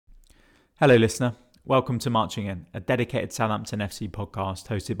Hello, listener. Welcome to Marching In, a dedicated Southampton FC podcast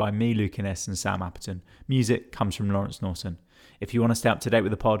hosted by me, Luke Innes, and Sam Appleton. Music comes from Lawrence Norton. If you want to stay up to date with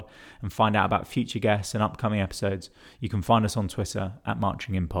the pod and find out about future guests and upcoming episodes, you can find us on Twitter at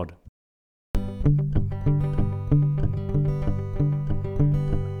Marching In Pod.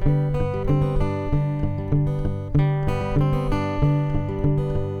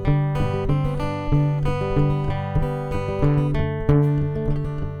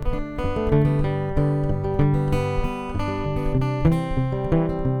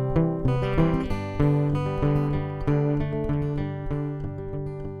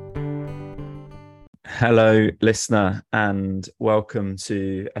 Hello, listener, and welcome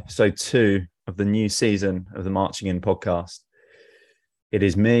to episode 2 of the new season of the Marching In podcast. It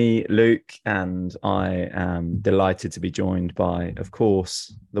is me, Luke, and I am delighted to be joined by, of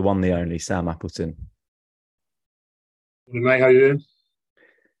course, the one, the only Sam Appleton. Hey, mate, how you doing?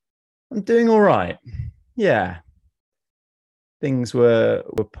 I'm doing all right. Yeah. Things were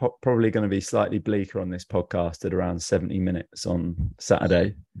probably going to be slightly bleaker on this podcast at around 70 minutes on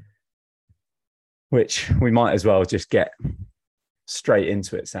Saturday, which we might as well just get straight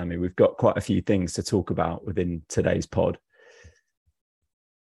into it, Sammy. We've got quite a few things to talk about within today's pod.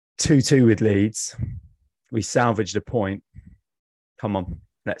 2-2 with Leeds. We salvaged a point. Come on,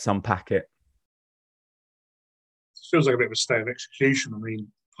 let's unpack it. It feels like a bit of a state of execution.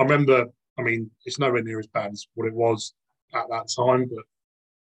 I remember, it's nowhere near as bad as what it was at that time, but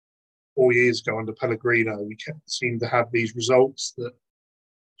 4 years ago under Pellegrino, we seemed to have these results that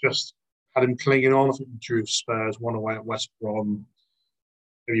just had him clinging on. I think we drew with Spurs, won away at West Brom.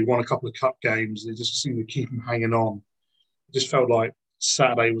 Maybe won a couple of cup games. They just seemed to keep him hanging on. It just felt like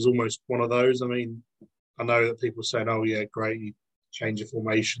Saturday was almost one of those. I know that people saying, "Oh yeah, great, you changed your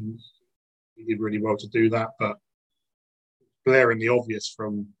formation. He did really well to do that," but glaringly obvious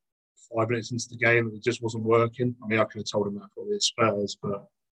from 5 minutes into the game that it just wasn't working. I could have told him that probably at Spurs, but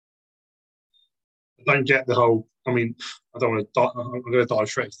I don't get the whole. I'm going to dive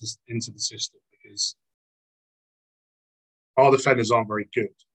straight into the system because our defenders aren't very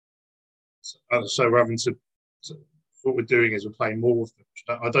good. So we're having to. What we're doing is we're playing more with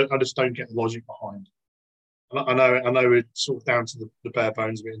them. I just don't get the logic behind. I know we're sort of down to the bare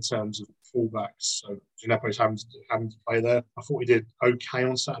bones of it in terms of fullbacks. So Gineppo's having to play there. I thought he did okay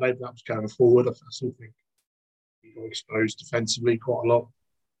on Saturday, but that was going forward. I still think he got exposed defensively quite a lot.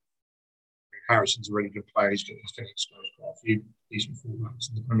 Harrison's a really good player. He's getting exposed quite a few decent fullbacks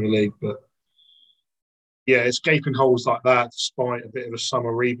in the Premier League. But yeah, it's gaping holes like that, despite a bit of a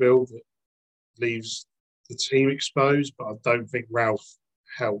summer rebuild that leaves the team exposed. But I don't think Ralph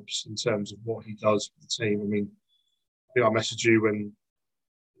helps in terms of what he does for the team. I think I messaged you when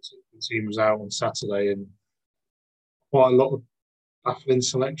the team was out on Saturday, and quite a lot of baffling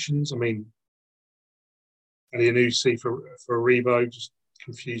selections. Elianusi for Aribo just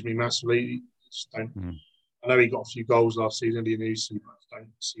confused me massively. I know he got a few goals last season, Elianusi, but I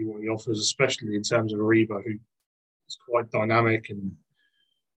don't see what he offers, especially in terms of Aribo, who is quite dynamic and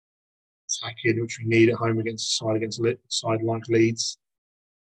attacking, which we need at home against a side like Leeds.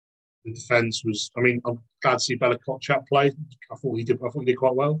 The defence was. I'm glad to see Bella Kotchap play. I thought he did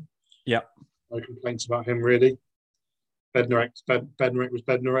quite well. Yeah, no complaints about him really. Bednarek was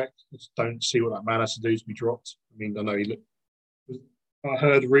Bednarek. I just don't see what that man has to do to be dropped. I know he looked.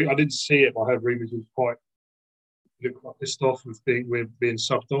 I didn't see it, but I heard rumours he looked quite pissed off with being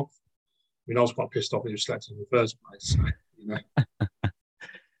subbed off. I was quite pissed off he was selected in the first place. So,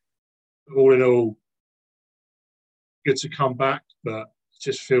 all in all, good to come back, but it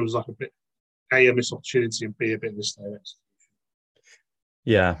just feels like a missed opportunity and B, a bit of a state of execution.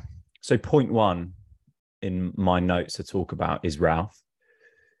 Yeah. So point 1 in my notes to talk about is Ralph.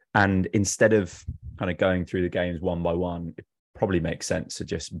 And instead of kind of going through the games one by one, it probably makes sense to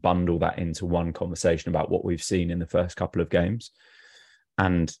just bundle that into one conversation about what we've seen in the first couple of games.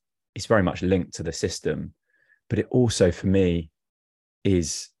 And it's very much linked to the system. But it also, for me,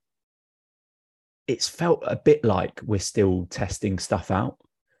 it's felt a bit like we're still testing stuff out.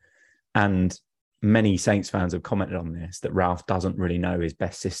 And many Saints fans have commented on this, that Ralph doesn't really know his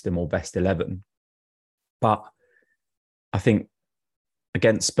best system or best 11. But I think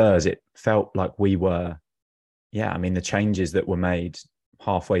against Spurs, it felt like we were, the changes that were made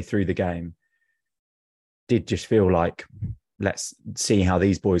halfway through the game did just feel like, let's see how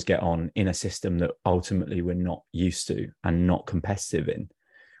these boys get on in a system that ultimately we're not used to and not competitive in.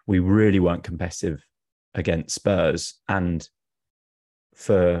 We really weren't competitive against Spurs. And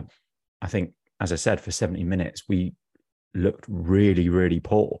I think, as I said, for 70 minutes, we looked really, really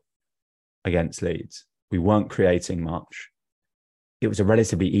poor against Leeds. We weren't creating much. it was a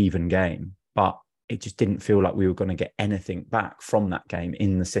relatively even game, but it just didn't feel like we were going to get anything back from that game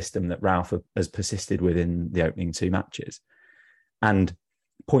in the system that Ralph has persisted with in the opening 2 matches. And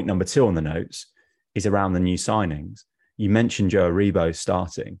point number 2 on the notes is around the new signings. You mentioned Joe Aribo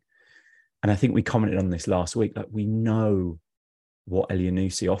starting. And I think we commented on this last week. Like, we know what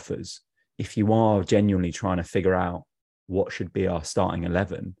Elyounoussi offers. If you are genuinely trying to figure out what should be our starting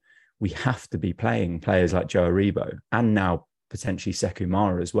 11, we have to be playing players like Joe Aribo and now potentially Sekou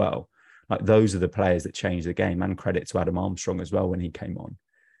Mara as well. Like, those are the players that changed the game, and credit to Adam Armstrong as well when he came on.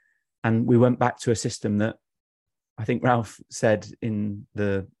 And we went back to a system that I think Ralph said in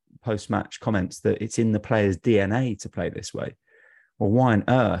the post-match comments that it's in the players' DNA to play this way. Well, why on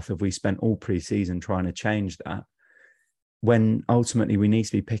earth have we spent all pre-season trying to change that when ultimately we need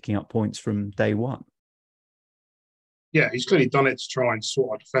to be picking up points from day one? Yeah, he's clearly done it to try and sort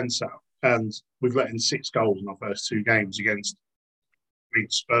our defence out. And we've let in 6 goals in our first 2 games against, I mean,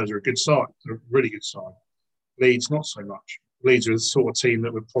 Spurs are a good side. They're a really good side. Leeds, not so much. Leeds are the sort of team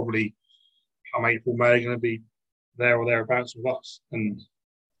that would probably, come April, May, going to be there or thereabouts with us. And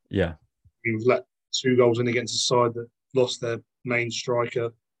yeah, we've let 2 goals in against a side that lost their main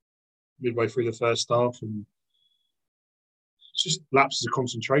striker midway through the first half, and it's just lapses of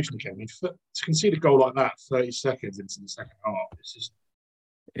concentration again. I mean, to concede a goal like that 30 seconds into the second half,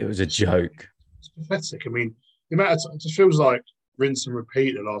 it was a joke. It's pathetic. I mean, the amount of time, it just feels like rinse and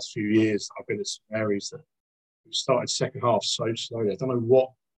repeat the last few years. I've been in some areas that we started second half so slowly. I don't know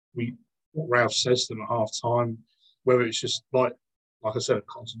what Ralph says to them at half time, whether it's just like I said, a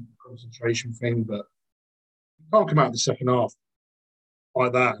concentration thing, but you can't come out in the second half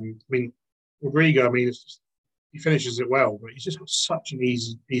like that. And I mean, Rodrigo, I mean, he finishes it well, but he's just got such an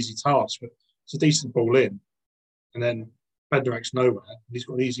easy task. But it's a decent ball in, and then Bednarek's nowhere, and he's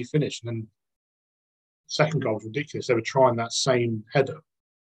got an easy finish. And then the second goal was ridiculous. They were trying that same header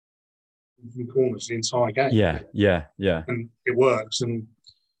from corners the entire game. Yeah. And it works. And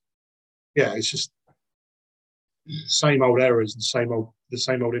yeah, it's just same old errors and the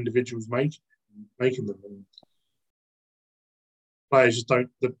same old individuals making them. And players just don't.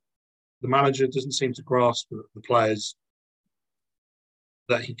 The manager doesn't seem to grasp the players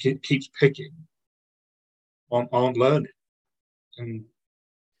that he keeps picking aren't learning. And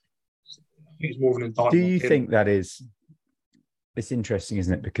I think it's more of an indictment. Do you think that is? It's interesting,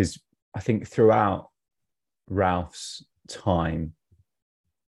 isn't it? Because I think throughout Ralph's time,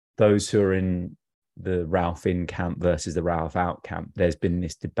 those who are in the Ralph in camp versus the Ralph out camp, there's been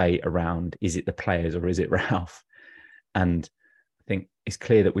this debate around, is it the players or is it Ralph? And I think it's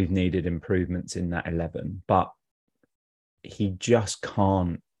clear that we've needed improvements in that 11, but he just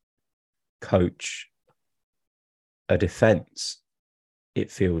can't coach a defence,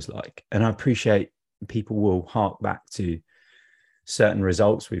 it feels like. And I appreciate people will hark back to certain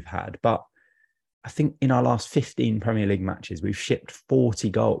results we've had, but I think in our last 15 Premier League matches, we've shipped 40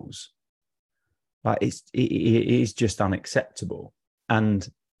 goals. Like, it is just unacceptable. And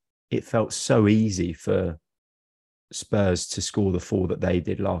it felt so easy for Spurs to score the 4 that they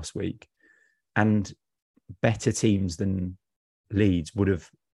did last week. And better teams than Leeds would have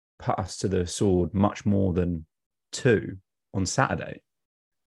put us to the sword much more than 2 on Saturday.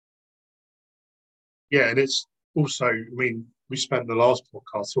 Yeah, and it's also, I mean, we spent the last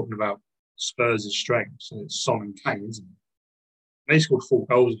podcast talking about Spurs' strengths, and it's Son and Kane, isn't it? They scored 4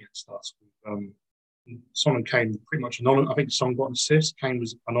 goals against us. Son and Kane pretty much anonymous. I think Son got an assist. Kane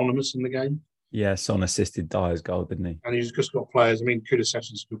was anonymous in the game. Yeah, Son assisted Dyer's goal, didn't he? And he's just got players. I mean,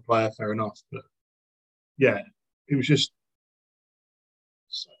 Kulisevsky's a good player, fair enough. But yeah, it was just,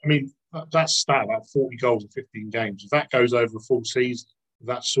 I mean, that stat, about 40 goals in 15 games, if that goes over a full season,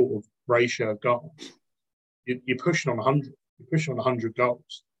 that sort of ratio of goals, you're pushing on 100. You're pushing on 100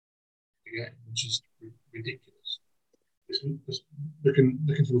 goals. Yeah, which is ridiculous. It's looking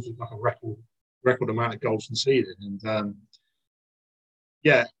towards like a record amount of goals conceded. And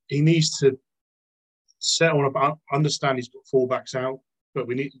yeah, he needs to settle about. Understand he's got fullbacks out, but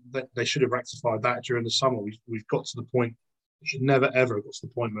they should have rectified that during the summer. We've got to the point. We should never ever have got to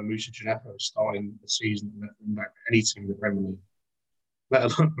the point where Moussa Djenepo is starting the season and any team in the Premier League. Let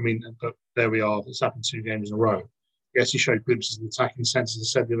alone, I mean, but there we are. It's happened 2 games in a row. Yes, he showed glimpses of attacking sense, as I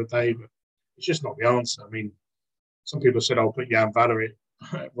said the other day, but it's just not the answer. I mean, some people said, "I'll put Jan Valery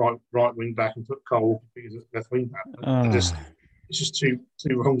right wing back and put Carl Walker as left wing back." It's just two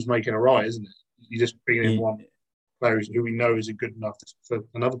wrongs making a right, isn't it? You just bring in one player who we know isn't good enough for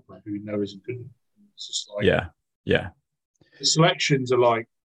another player who we know isn't good enough. It's just like, yeah. The selections are like,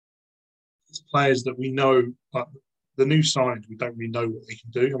 it's players that we know, like the new signings, we don't really know what they can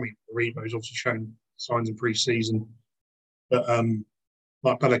do. I mean, Aribo's obviously shown signs in pre-season, but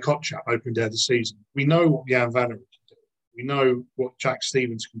like Bella Kotchap opening day of the season. We know what Jan Valery can do. We know what Jack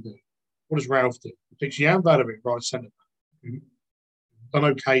Stevens can do. What does Ralph do? He picks Jan Valery right centre back. Done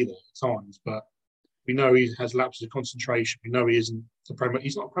okay there at times, but we know he has lapses of concentration. We know he isn't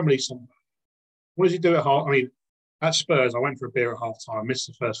he's not a Premier League centre back. What does he do at half? I mean, at Spurs, I went for a beer at half time, missed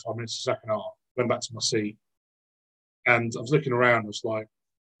the first 5 minutes of the second half, went back to my seat, and I was looking around. I was like,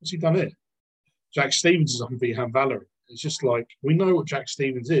 what's he done here? Jack Stevens is on for Jan Valery. It's just like, we know what Jack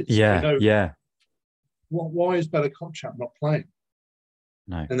Stevens is. Yeah, we know, yeah. Why is Bella Kotchap not playing?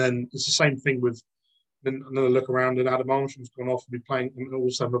 No. And then it's the same thing with then another look around, and Adam Armstrong's gone off and be playing, and all of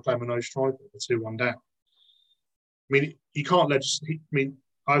a sudden we're playing with no striker, the 2-1 down. I mean, you can't legislate. I mean,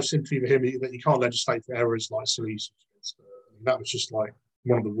 I have sympathy for him that you can't legislate for errors like Solis. That was just like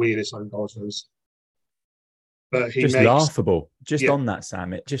one of the weirdest own goals I've ever seen. But he just makes, laughable. Just on that,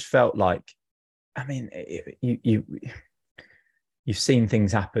 Sam, it just felt like, I mean, you've seen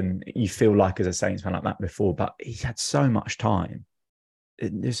things happen. You feel like as a Saints fan like that before, but he's had so much time.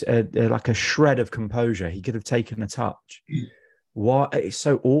 There's like a shred of composure. He could have taken a touch. Why? It's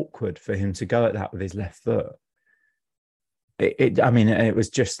so awkward for him to go at that with his left foot. I mean, it was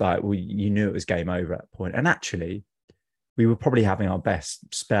just like, you knew it was game over at that point. And actually, we were probably having our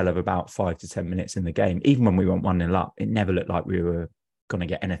best spell of about 5 to 10 minutes in the game. Even when we went 1-0 up, it never looked like we were going to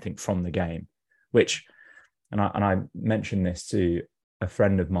get anything from the game. Which, and I mentioned this to a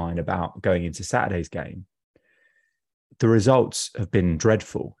friend of mine about going into Saturday's game. The results have been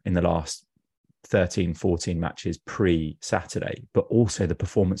dreadful in the last 13, 14 matches pre-Saturday, but also the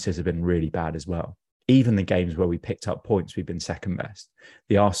performances have been really bad as well. Even the games where we picked up points, we've been second best.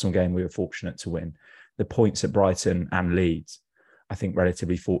 The Arsenal game, we were fortunate to win. The points at Brighton and Leeds, I think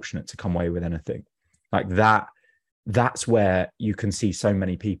relatively fortunate to come away with anything. Like that, that's where you can see so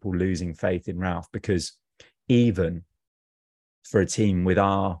many people losing faith in Ralph, because even for a team with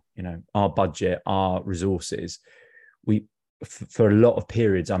our budget, our resources, for a lot of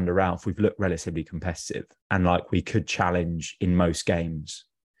periods under Ralph, we've looked relatively competitive and like we could challenge in most games.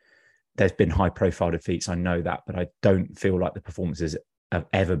 There's been high-profile defeats, I know that, but I don't feel like the performances have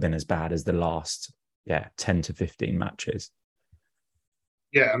ever been as bad as the last 10 to 15 matches.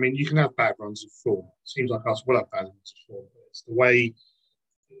 Yeah, I mean, you can have bad runs of form. It seems like us will have bad runs of form. But it's the way,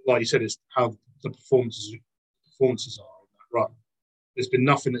 like you said, it's how the performances are in that run. There's been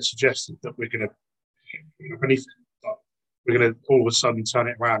nothing that suggested that we're going to have anything. Like we're going to all of a sudden turn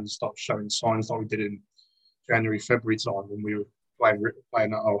it around and start showing signs like we did in January, February time when we were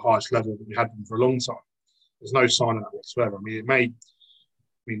playing at our highest level that we had been for a long time. There's no sign of that whatsoever. I mean,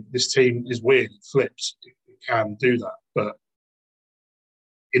 this team is weird. It flips. It can do that. But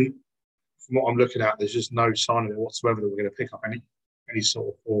from what I'm looking at, there's just no sign of it whatsoever that we're going to pick up any sort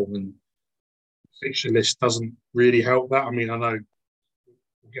of form. And the fixture list doesn't really help that. I mean, I know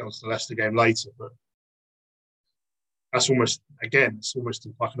we'll get on to the Leicester game later, but that's almost like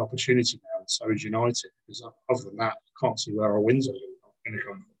an opportunity now. And so is United, because other than that, I can't see where our wins are going to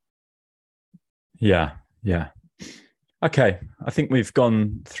come from. Yeah. Okay, I think we've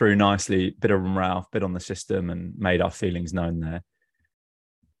gone through nicely, bit on Ralph, bit on the system, and made our feelings known there.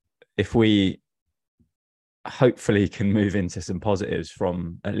 If we hopefully can move into some positives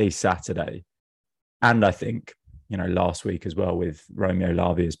from at least Saturday, and I think, last week as well with Romeo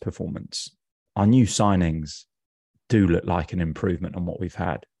Lavia's performance, our new signings do look like an improvement on what we've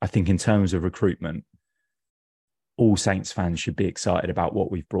had. I think in terms of recruitment, all Saints fans should be excited about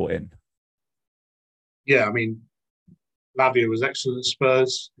what we've brought in. Yeah, I mean, Lavia was excellent at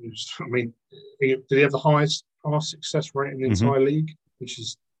Spurs. Did he have the highest pass success rate in the entire league? Which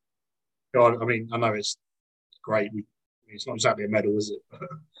is, I know it's great. It's not exactly a medal, is it?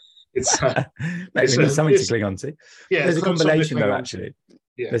 It's something to cling on to. Yeah, there's a compilation though. Actually,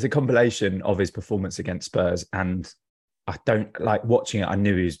 yeah. There's a compilation of his performance against Spurs, and I don't like watching it. I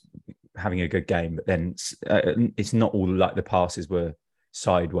knew he was having a good game, but then it's not all like the passes were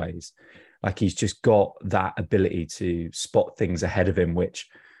sideways. Like he's just got that ability to spot things ahead of him, which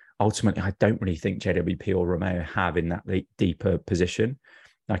ultimately I don't really think JWP or Romeo have in that deeper position.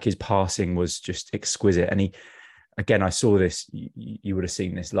 Like his passing was just exquisite. And I saw this, you would have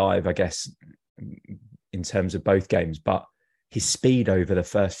seen this live, I guess, in terms of both games, but his speed over the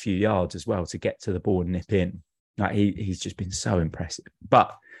first few yards as well to get to the ball and nip in. Like he's just been so impressive.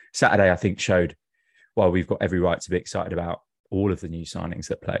 But Saturday, I think, showed why we've got every right to be excited about all of the new signings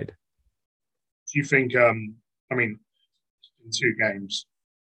that played. Do you think, in 2 games,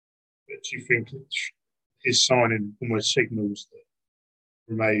 do you think his signing almost signals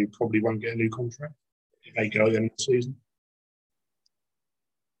that Romeo probably won't get a new contract? He may go at the end of the season.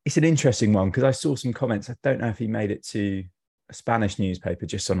 It's an interesting one because I saw some comments. I don't know if he made it to a Spanish newspaper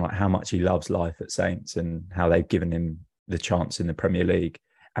just on like how much he loves life at Saints and how they've given him the chance in the Premier League.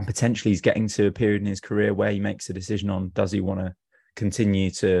 And potentially he's getting to a period in his career where he makes a decision on, does he want to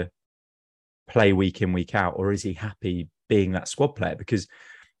continue to play week in, week out, or is he happy being that squad player? Because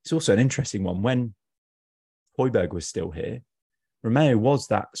it's also an interesting one. When Højbjerg was still here, Romeo was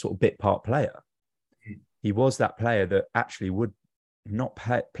that sort of bit part player. He was that player that actually would not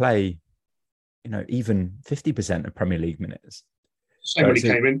play, even 50% of Premier League minutes. Same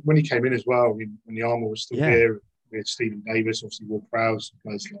when he came in as well. I mean, when the Armour was still here, we had Stephen Davis, obviously Ward Prowse,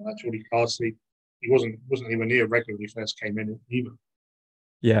 players like that, Jordy Carsley. He wasn't anywhere near regular when he first came in either.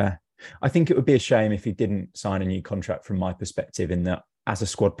 Yeah, I think it would be a shame if he didn't sign a new contract. From my perspective, in that as a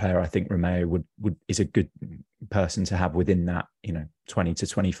squad player, I think Romeo is a good person to have within that 20 to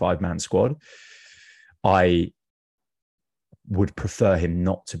 25 man squad. I would prefer him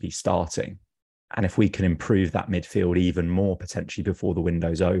not to be starting, and if we can improve that midfield even more potentially before the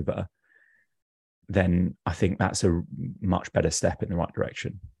window's over, then I think that's a much better step in the right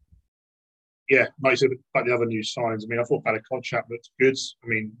direction. Yeah, like you said, about the other new signs. I mean, I thought Balakonchak looked good. I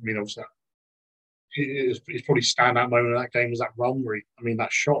mean, obviously, his probably standout moment of that game was that run where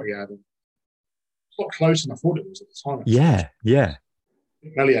that shot he had. It's a lot closer than I thought it was at the time. Yeah.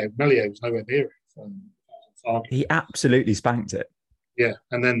 Meslier was nowhere near it. He absolutely spanked it. Yeah,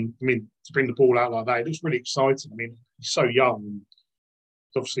 and then to bring the ball out like that, it looks really exciting. I mean, he's so young. And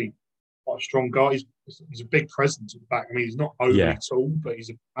he's obviously quite a strong guy. He's a big presence at the back. I mean, he's not overly tall, but he's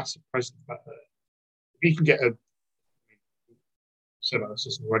a massive presence back there. If he can get I said about the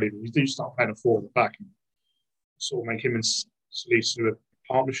system already, but we do start playing a 4 at the back and sort of make him and Salisu do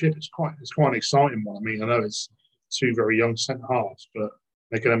a partnership. It's quite an exciting one. I mean, I know it's two very young centre halves, but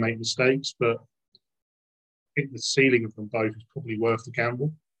they're going to make mistakes. But I think the ceiling of them both is probably worth the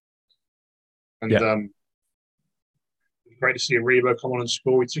gamble. And great to see Aribo come on and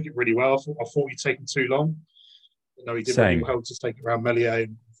score. He took it really well. I thought he'd taken too long. No, he did really well to take it around Meslier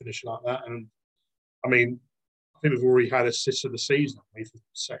and finish like that. And I mean, I think we've already had assists of the season. For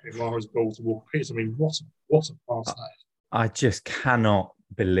Sekimara's goal to Walker Peters. I mean, what a pass that is. I just cannot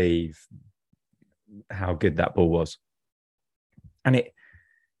believe how good that ball was. And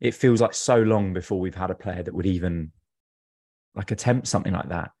it feels like so long before we've had a player that would even attempt something like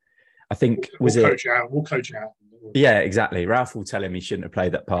that. I think we'll coach it out. Yeah, exactly. Ralph will tell him he shouldn't have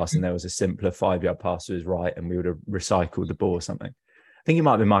played that pass and there was a simpler 5-yard pass to his right and we would have recycled the ball or something. I think it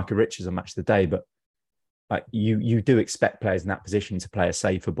might have been Michael Richards on Match of the Day, but you do expect players in that position to play a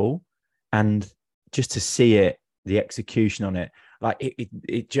safer ball. And just to see it, the execution on it,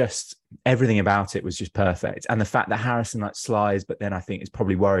 it just, everything about it was just perfect. And the fact that Harrison slides, but then I think is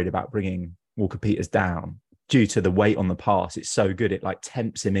probably worried about bringing Walker Peters down due to the weight on the pass. It's so good. It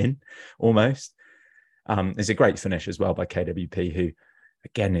tempts him in almost. There's a great finish as well by KWP, who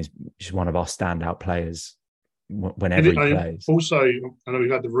again is just one of our standout players whenever he plays. Also, I know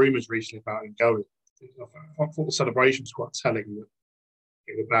we've had the rumours recently about him going. I thought the celebration was quite telling.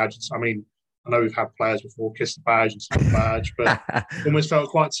 The badge. I mean, I know we've had players before kiss the badge and stuff the badge, but almost felt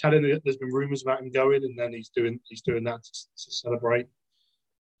quite telling that there's been rumours about him going, and then he's doing that to celebrate.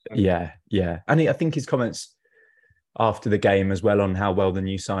 Yeah, and I think his comments after the game as well on how well the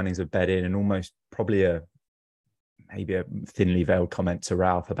new signings have bed in, and almost probably maybe a thinly veiled comment to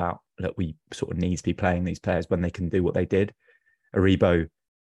Ralph about that we sort of need to be playing these players when they can do what they did. Aribo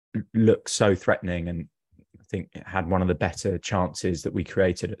looked so threatening and I think it had one of the better chances that we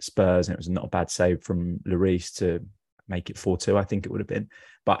created at Spurs, and it was not a bad save from Lloris to make it 4-2, I think it would have been.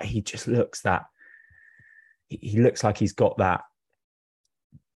 But he just looks he looks like he's got that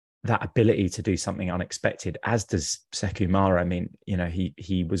ability to do something unexpected, as does Sekou Mara. I mean,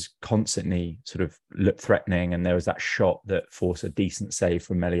 he was constantly sort of looked threatening, and there was that shot that forced a decent save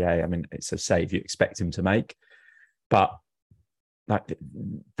from Meslier. I mean, it's a save you expect him to make, but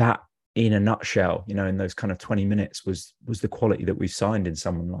that in a nutshell, in those kind of 20 minutes was the quality that we've signed in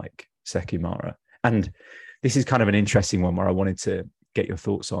someone like Sekou Mara. And this is kind of an interesting one where I wanted to get your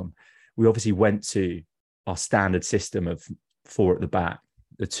thoughts on. We obviously went to our standard system of 4 at the back,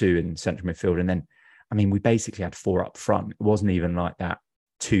 the 2 in central midfield. And then, we basically had 4 up front. It wasn't even like that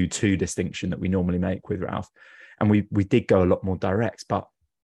 2-2 distinction that we normally make with Ralph. And we did go a lot more direct, but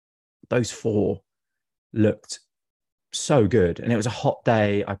those 4 looked so good. And it was a hot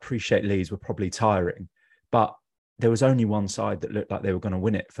day. I appreciate Leeds were probably tiring, but there was only one side that looked like they were going to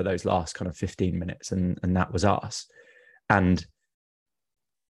win it for those last kind of 15 minutes. And that was us. And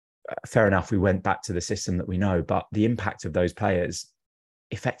fair enough, we went back to the system that we know, but the impact of those players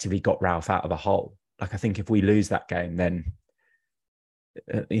effectively got Ralph out of a hole. I think if we lose that game, then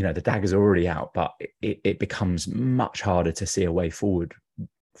the daggers are already out, but it becomes much harder to see a way forward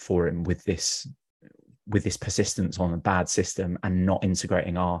for him with this persistence on a bad system and not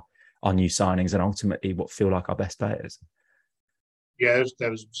integrating our new signings and ultimately what feel like our best players. Yeah,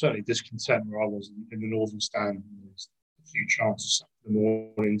 there was certainly discontent where I was in the Northern Stand. There was a few chances in the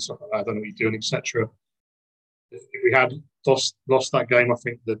morning, stuff like that. I don't know what you're doing, etc. If we had lost that game, I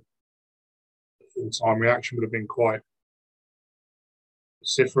think the full-time reaction would have been quite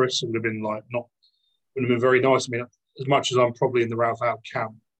vociferous. It would have been would have been very nice. I mean, as much as I'm probably in the Ralph Out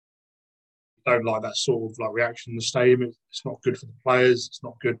camp, I don't like that sort of reaction in the stadium. It's not good for the players. It's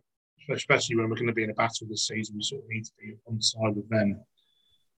not good, especially when we're going to be in a battle this season. We sort of need to be on the side with them.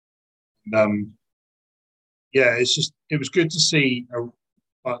 And, it was good to see,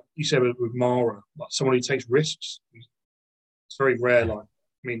 like you said with Mara, someone who takes risks. It's very rare.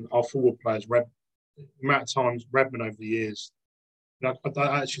 Our forward players, the amount of times Redmond over the years, I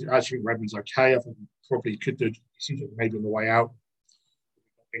actually think Redmond's okay. I think he probably could do. He seems like maybe on the way out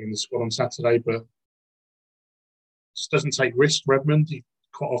in the squad on Saturday, but just doesn't take risks. Redmond,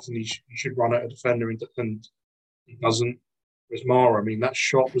 quite often he should run at a defender and he doesn't. Whereas Mara, that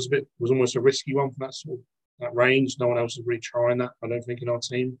shot was almost a risky one from that range. No one else is really trying that, I don't think, in our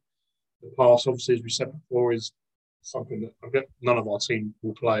team. The pass, obviously, as we said before, is something that I bet none of our team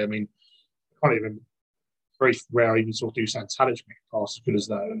will play. I can't even. Very rare even sort of do Tadic make a pass as good as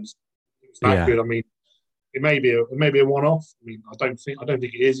that. It was that good. It may be a one-off. I don't think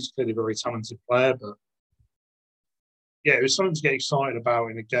it is. He's clearly a very talented player, but yeah, it was something to get excited about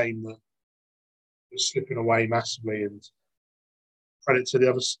in a game that was slipping away massively. And credit to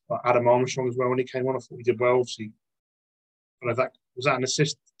the others, like Adam Armstrong as well when he came on. I thought he did well. Obviously, I don't know if was that an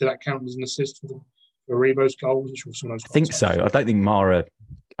assist? Did that count as an assist for Aribo's goal? I think so. I don't think Mara.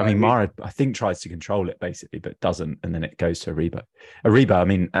 Mara, I think, tries to control it basically, but doesn't, and then it goes to Aribo.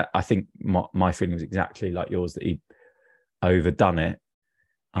 I think my feeling was exactly like yours, that he overdone it.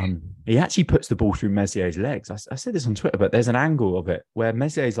 He actually puts the ball through Messier's legs. I said this on Twitter, but there's an angle of it where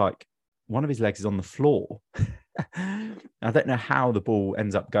Messier's one of his legs is on the floor. I don't know how the ball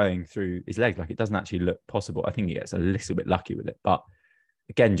ends up going through his leg. It doesn't actually look possible. I think he gets a little bit lucky with it, but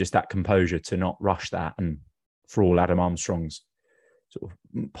again, just that composure to not rush that. And for all Adam Armstrong's sort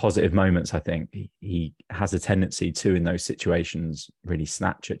of positive moments, I think he has a tendency to, in those situations, really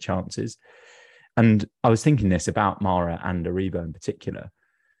snatch at chances. And I was thinking this about Mara and Aribo in particular,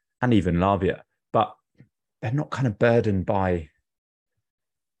 and even Lavia, but they're not kind of burdened by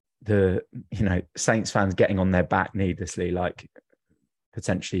the, Saints fans getting on their back needlessly, like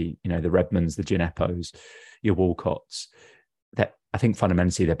potentially, the Redmonds, the Ginepos, your Walcotts. That I think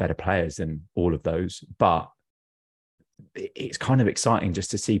fundamentally they're better players than all of those, but it's kind of exciting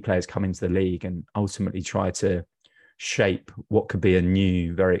just to see players come into the league and ultimately try to shape what could be a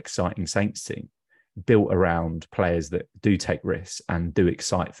new, very exciting Saints team built around players that do take risks and do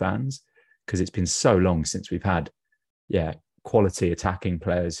excite fans, because it's been so long since we've had, quality attacking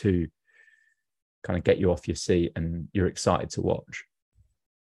players who kind of get you off your seat and you're excited to watch.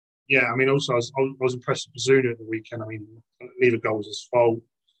 Yeah, also I was impressed with Bazunu at the weekend. Neither goal was his fault.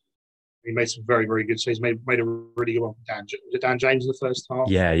 He made some very, very good saves. Made a really good one from Dan James in the first half.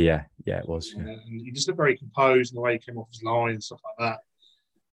 Yeah, it was. Yeah. And he just looked very composed in the way he came off his line and stuff like that.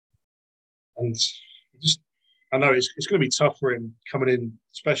 And I know it's going to be tough for him coming in,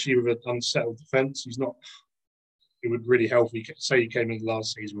 especially with an unsettled defence. It would really help if he came in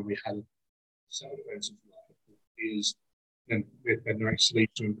last season when we had a settled defence for years. And with Bednarek,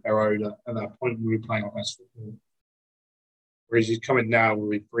 Salito and Perraud at that point we were playing our best football. Whereas he's coming now where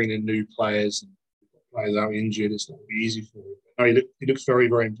we bring in new players and players out injured, it's not going to be easy for him. He looks very,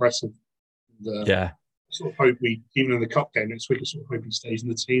 very impressive. And, I sort of hope even in the cup game next week, I sort of hope he stays in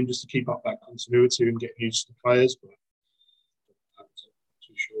the team just to keep up that continuity and get used to the players. But I'm not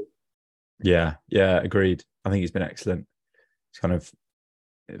too sure. Yeah, agreed. I think he's been excellent. It's kind of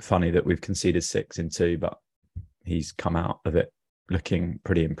funny that we've conceded 6 in 2, but he's come out of it looking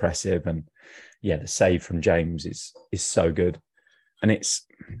pretty impressive. And the save from James is so good. And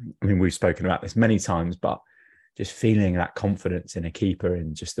we've spoken about this many times, but just feeling that confidence in a keeper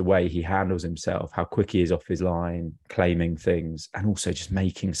in just the way he handles himself, how quick he is off his line, claiming things, and also just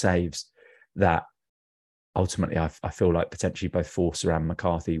making saves that ultimately I feel like potentially both Forster and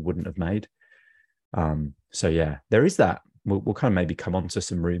McCarthy wouldn't have made. There is that. We'll kind of maybe come on to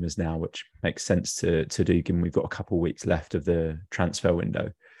some rumours now, which makes sense to do, given we've got a couple of weeks left of the transfer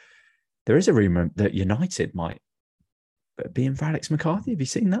window. There is a rumour that United might be in for Alex McCarthy. Have you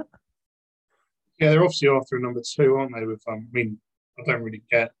seen that? Yeah, they're obviously after a number 2, aren't they? With I don't really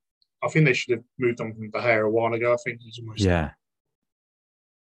get. I think they should have moved on from De Gea a while ago. I think he's almost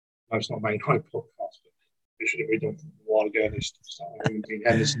No, it's not a Man United podcast, but it should have been done a while ago. Dean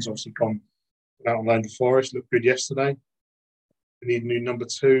Henderson's obviously gone out on loan to Forest. Looked good yesterday. We need a new number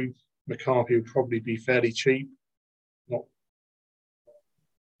 2. McCarthy would probably be fairly cheap. Not,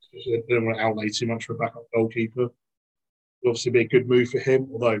 they don't want to outlay too much for a backup goalkeeper. Would obviously be a good move for him.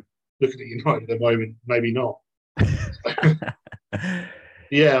 Although looking at United at the moment, maybe not.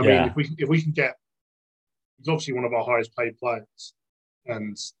 Yeah, I mean, if we can get, he's obviously one of our highest paid players,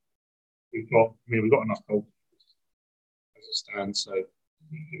 and we've got enough goals as it stands. So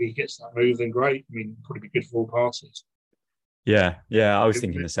if he gets that move, then great. I mean, probably be good for all parties. Yeah, I was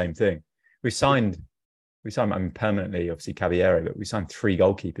thinking the same thing. We signed permanently, obviously Caballero, but we signed 3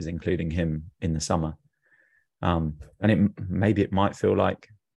 goalkeepers, including him, in the summer. And it might feel like,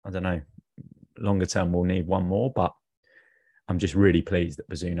 I don't know, longer term we'll need one more, but I'm just really pleased that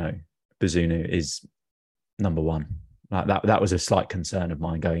Bazunu is number 1. Like that was a slight concern of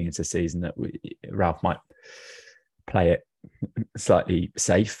mine going into the season, that Ralph might play it slightly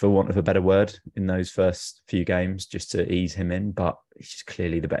safe, for want of a better word, in those first few games just to ease him in. But he's just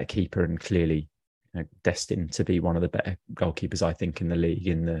clearly the better keeper and clearly destined to be one of the better goalkeepers, I think, in the league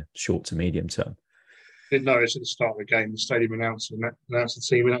in the short to medium term. Didn't notice at the start of the game, the stadium announced the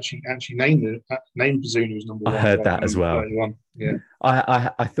team and actually named Bazunu as number 1. I heard that as well. 31. Yeah,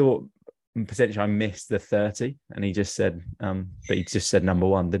 I thought potentially I missed the 30, and he just said, but he just said number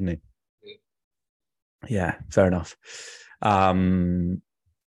 1, didn't he? Yeah, fair enough.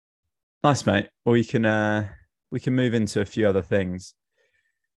 Nice, mate. Well, we can move into a few other things.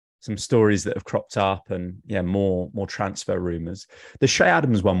 Some stories that have cropped up, and more transfer rumours. The Che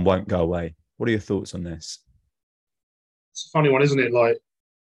Adams one won't go away. What are your thoughts on this? It's a funny one, isn't it? Like,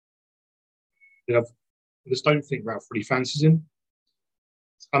 I just don't think Ralph really fancies him.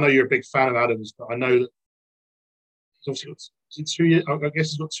 I know you're a big fan of Adams, but I know that he's obviously got 2 years. I guess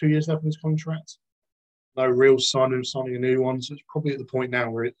he's got 2 years left in his contract. No real sign of him signing a new one. So it's probably at the point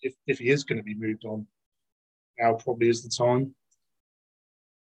now where if he is going to be moved on, now probably is the time.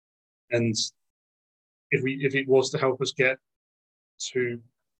 And if it was to help us get to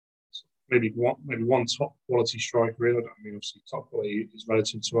maybe one top quality striker in, I mean, obviously top quality is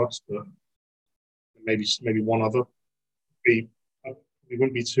relative to us, but maybe one other. We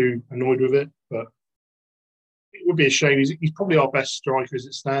wouldn't be too annoyed with it, but it would be a shame. He's probably our best striker as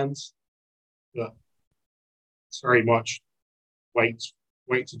it stands, but it's very much wait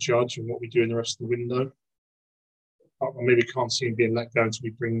to judge and what we do in the rest of the window. I maybe can't see him being let go until we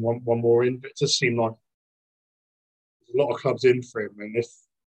bring one more in, but it does seem like there's a lot of clubs in for him, and if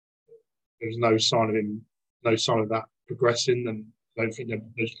there's no sign of that progressing, then I don't think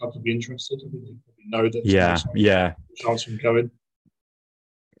those clubs would be interested. I think they probably know that there's no chance of him going.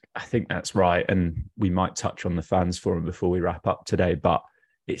 I think that's right, and we might touch on the fans forum before we wrap up today, but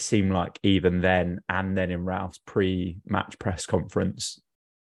it seemed like even then, and then in Ralph's pre-match press conference,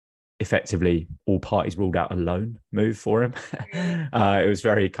 effectively all parties ruled out a loan move for him. It was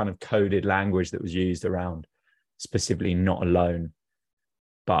very kind of coded language that was used around specifically not a loan,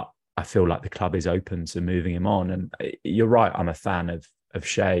 but I feel like the club is open to moving him on. And you're right, I'm a fan of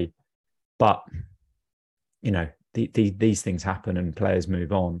Che, but these things happen and players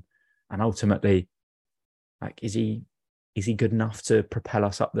move on, and ultimately, like, is he good enough to propel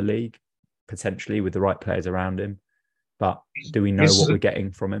us up the league potentially with the right players around him? But do we know what we're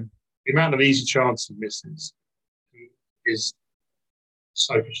getting from him? The amount of easy chances he misses is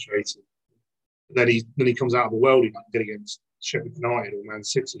so frustrating. Then he comes out of the world like he did against Sheffield United or Man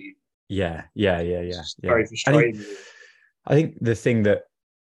City. Yeah. Very frustrating. I think the thing that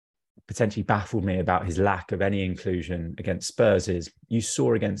potentially baffled me about his lack of any inclusion against Spurs is you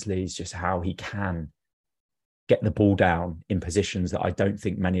saw against Leeds just how he can get the ball down in positions that I don't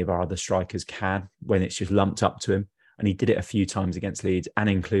think many of our other strikers can when it's just lumped up to him. And he did it a few times against Leeds, and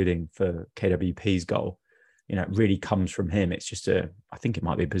including for KWP's goal. It really comes from him. It's just I think it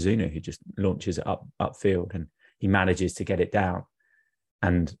might be Bazunu who just launches it upfield, and he manages to get it down.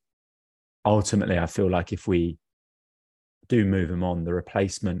 And ultimately, I feel like if we do move him on, the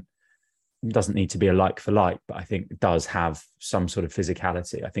replacement doesn't need to be a like for like, but I think it does have some sort of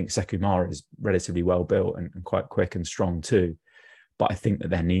physicality. I think Sekou is relatively well built and quite quick and strong too. But I think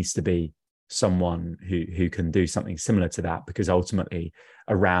that there needs to be someone who can do something similar to that, because ultimately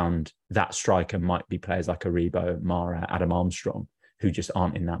around that striker might be players like Aribo, Mara, Adam Armstrong, who just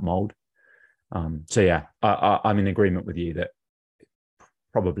aren't in that mould. So yeah, I'm in agreement with you that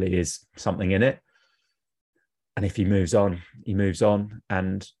probably is something in it. And if he moves on, he moves on,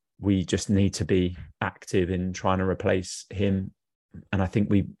 and we just need to be active in trying to replace him. And I think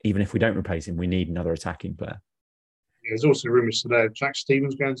even if we don't replace him, we need another attacking player. There's also rumours today of Jack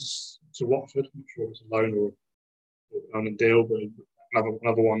Stevens going to Watford. I'm not sure if it's a loan or on a deal, but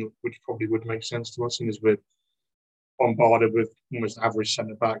another one which probably would make sense to us, and is we're bombarded with almost average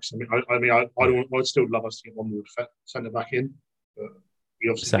centre backs. I'd still love us to get one more centre back in, but we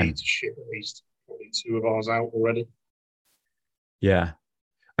obviously need to ship at least probably 2 of ours out already. Yeah,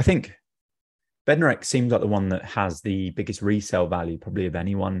 I think Bednarek seems like the one that has the biggest resale value, probably of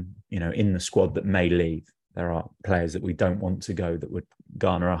anyone, in the squad that may leave. There are players that we don't want to go that would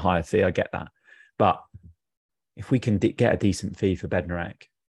garner a higher fee. I get that. But if we can get a decent fee for Bednarek,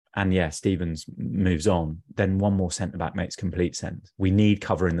 and Stevens moves on, then one more centre-back makes complete sense. We need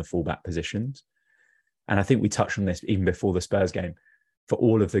cover in the full-back positions. And I think we touched on this even before the Spurs game. For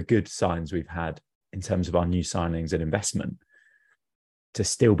all of the good signs we've had in terms of our new signings and investment, to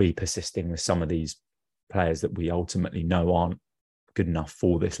still be persisting with some of these players that we ultimately know aren't good enough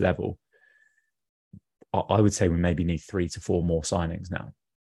for this level, I would say we maybe need 3 to 4 more signings now.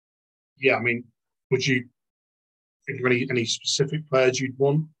 Yeah, would you think of any specific players you'd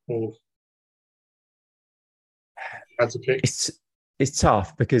want, or you had to pick? It's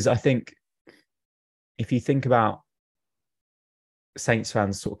tough, because I think if you think about Saints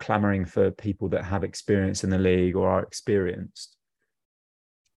fans sort of clamouring for people that have experience in the league or are experienced,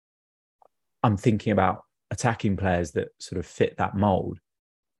 I'm thinking about attacking players that sort of fit that mould.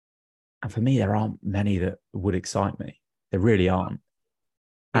 And for me, there aren't many that would excite me. There really aren't.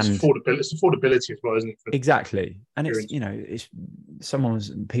 It's affordability as well, isn't it? Exactly. And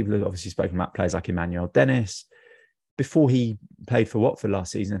people have obviously spoken about players like Emmanuel Dennis. Before he played for Watford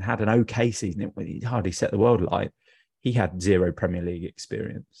last season and had an okay season, he hardly set the world alight. He had 0 Premier League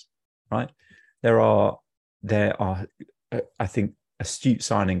experience, right? There are, I think, astute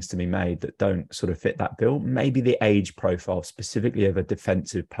signings to be made that don't sort of fit that bill. Maybe the age profile specifically of a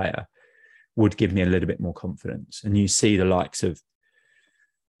defensive player would give me a little bit more confidence. And you see the likes of,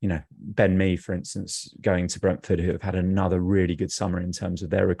 Ben Mee, for instance, going to Brentford, who have had another really good summer in terms of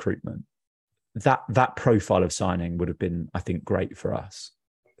their recruitment. That profile of signing would have been, I think, great for us.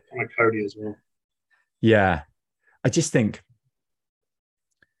 And Cody as well. Yeah. I just think,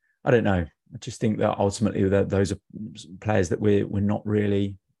 I don't know. I just think that ultimately those are players that we're not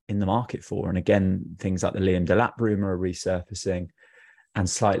really in the market for. And again, things like the Liam Delap rumour are resurfacing, and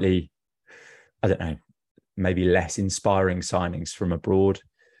slightly, I don't know, maybe less inspiring signings from abroad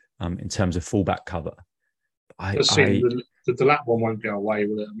in terms of fullback cover. The Delap one won't go away,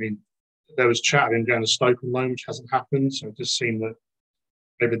 will it? There was chat of him going to Stoke on loan, which hasn't happened. So it just seemed that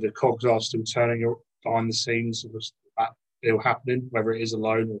maybe the cogs are still turning behind the scenes of that deal happening, whether it is a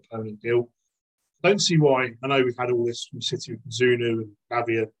loan or a permanent deal. I don't see why. I know we've had all this from City with Zunu and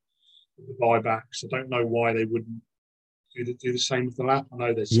Lavia with the buybacks. I don't know why they wouldn't do the same with the Lap. I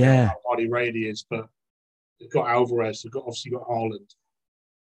know there's how highly rated he is, but they've got Alvarez. They've obviously got Haaland.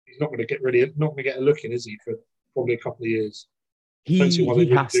 He's not going to get a look in, is he, for probably a couple of years? He has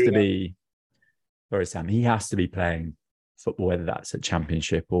to be. Sorry, Sam. He has to be playing football, whether that's at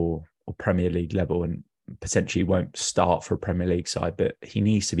Championship or Premier League level, and potentially won't start for a Premier League side, but he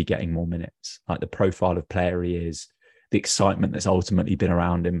needs to be getting more minutes. Like the profile of player he is, the excitement that's ultimately been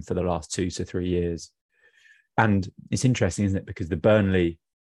around him for the last 2 to 3 years. And it's interesting, isn't it? Because the Burnley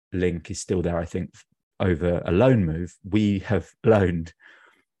link is still there, I think, over a loan move. We have loaned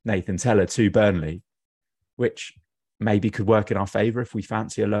Nathan Tella to Burnley, which maybe could work in our favour if we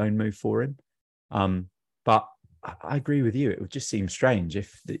fancy a loan move for him. But I agree with you. It would just seem strange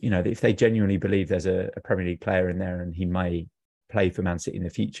if they genuinely believe there's a Premier League player in there and he may play for Man City in the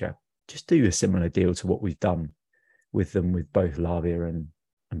future, just do a similar deal to what we've done with them with both Lavia and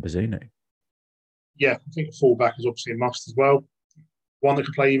Bazunu. Yeah, I think a fullback is obviously a must as well. One that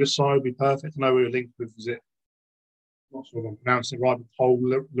could play either side would be perfect. I know we were linked with, I'm not sure if I'm pronouncing it right, but Paul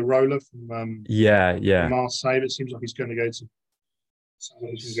Larola from Marseille. It seems like he's going to go to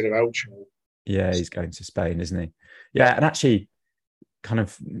Elche. Yeah, he's going to Spain, isn't he? Yeah, and actually, kind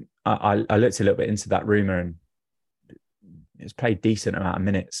of, I looked a little bit into that rumour, and he's played decent amount of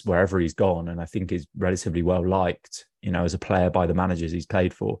minutes wherever he's gone, and I think is relatively well liked, as a player by the managers he's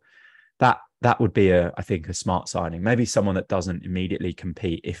played for. That would be I think a smart signing. Maybe someone that doesn't immediately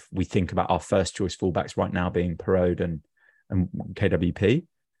compete if we think about our first choice fullbacks right now being Perraud and KWP.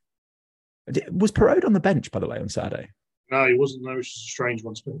 Was Perraud on the bench, by the way, on Saturday? No, he wasn't. No, which is a strange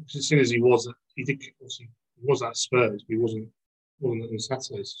one. As soon as he was at Spurs, but he wasn't on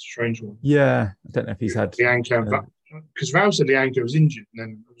Saturday. It's a strange one. Yeah, I don't know if he's had Lianco, because Raul said Lianco was injured, and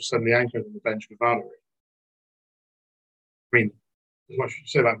then all of a sudden Lianco on the bench with Valery. As much as you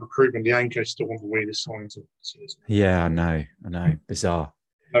say about recruitment, Lianco still one of the weirdest signings of the season. Yeah, I know, bizarre.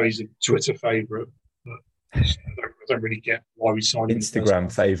 No, he's a Twitter favourite, but I don't really get why we signed him.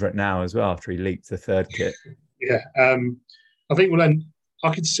 Instagram favourite now as well after he leaked the third kit. Yeah. I think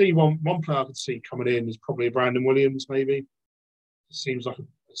I could see one player I could see coming in is probably Brandon Williams, maybe. It seems like a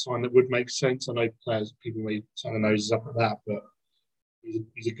sign that would make sense. I know people may turn their noses up at that, but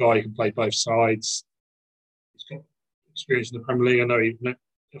he's a guy who can play both sides. He's got experience in the Premier League.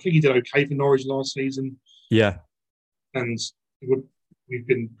 I think he did okay for Norwich last season. Yeah. And we've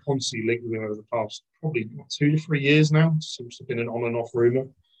been constantly linked with him over the past probably 2 to 3 years now. It seems to have been an on and off rumour.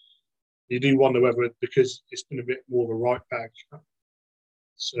 You do wonder whether, because it's been a bit more of a right back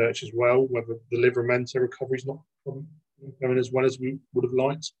search as well, whether the Livramento recovery is not going as well as we would have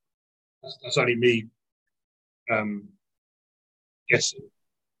liked. That's only me guessing.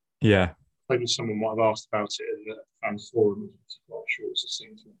 Yeah. Maybe someone might have asked about it in the fans forum. I'm not sure it's the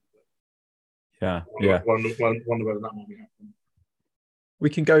same thing. Yeah. Wonder whether that might be happening. We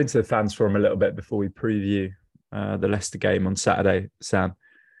can go into the fans forum a little bit before we preview the Leicester game on Saturday, Sam.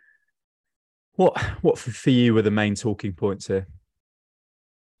 What for you were the main talking points here?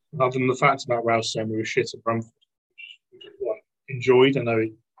 Other than the fact about Rouse saying we were shit at Brentford, which I quite enjoyed. I know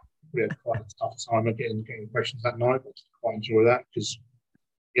we had quite a tough time of getting questions that night, but I quite enjoy that because,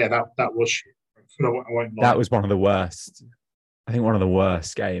 that was shit. I won't lie. That was one of the worst. I think one of the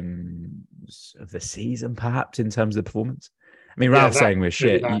worst games of the season, perhaps, in terms of the performance. I mean, Ralph saying we're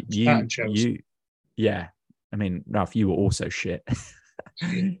shit. I mean, Ralph, you were also shit.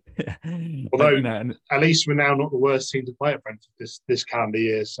 Yeah. Although, at least we're now not the worst team to play at Brentford this calendar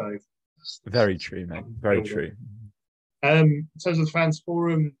year. So, very true, mate. Very true. In terms of the fans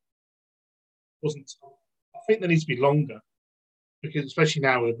forum, I think there needs to be longer because, especially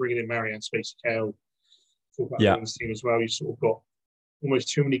now, we're bringing in Marianne Spacey-Kale, talk about the women's team as well. You've sort of got almost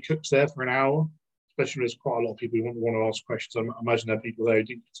too many cooks there for an hour. Especially when there's quite a lot of people who want to ask questions. I imagine there are people there who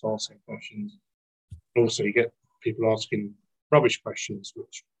didn't get to ask any questions. Also, you get people asking rubbish questions,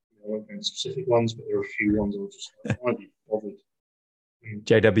 which I won't go into specific ones, but there are a few ones I was just why be bothered.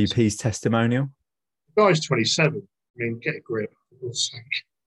 JWP's testimonial. The guy's 27. I mean, get a grip. For God's sake.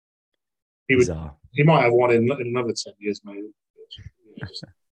 He might have one in another 10 years, maybe.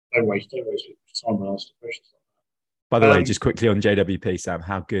 Don't waste time on asking questions. By the way, just quickly on JWP, Sam,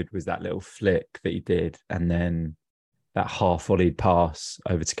 how good was that little flick that he did, and then that half-volleyed pass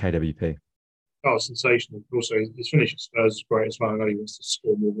over to KWP? Oh, sensational. Also, his finish at Spurs is great as well. I know he wants to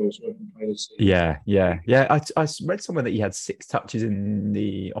score more goals. Yeah. I read somewhere that he had 6 touches in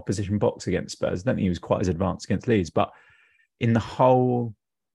the opposition box against Spurs. I don't think he was quite as advanced against Leeds, but in the whole,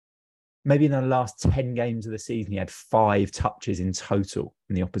 maybe in the last 10 games of the season, he had 5 touches in total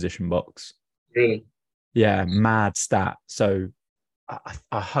in the opposition box. Really? Yeah, mad stat. So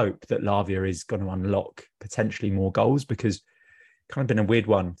I hope that Lavia is going to unlock potentially more goals because kind of been a weird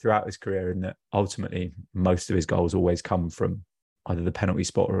one throughout his career in that ultimately most of his goals always come from either the penalty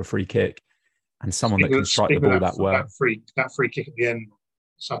spot or a free kick and someone that can strike the ball that well. That free kick at the end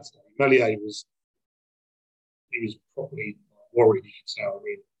Saturday, Meslier was probably worried, you could tell. I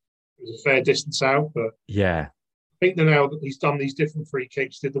mean, it was a fair distance out, but yeah, I think that now that he's done these different free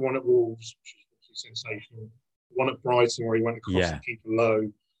kicks, did the one at Wolves, which is sensational. The one at Brighton where he went across the keeper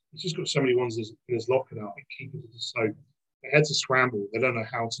low. He's just got so many ones in his locker now. I think keepers are just so their heads are scrambled. They don't know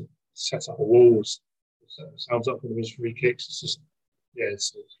how to set up a wall, set themselves up with his free kicks. It's just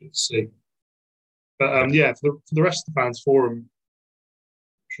it's good to see. But for the rest of the fans forum, I'm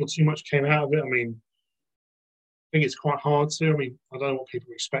sure too much came out of it. I mean, I think it's quite hard to. I mean, I don't know what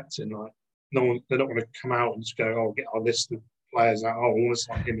people are expecting. Like, they're not going to come out and just go, "Oh, get our list of players out. Oh, I want to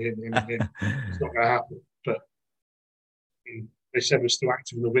sign him. It's not going to happen. But they said we're still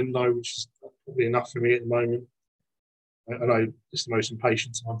active in the window, which is probably enough for me at the moment. I know it's the most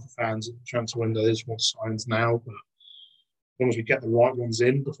impatient time for fans at the transfer window. They just want signs now, but as long as we get the right ones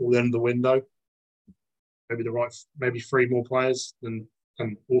in before the end of the window, maybe 3 more players, and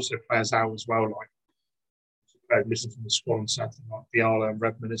also players out as well, like players missing from the squad on Saturday, like Diallo and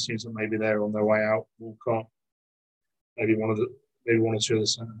Redmond. It seems that maybe they're on their way out. Walcott, maybe one or 2 of the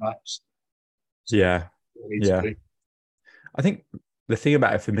centre backs. Yeah. I think the thing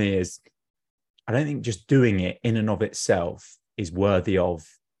about it for me is I don't think just doing it in and of itself is worthy of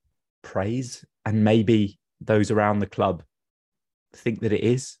praise. And maybe those around the club think that it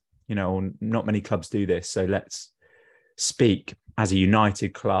is. You know, not many clubs do this. So let's speak as a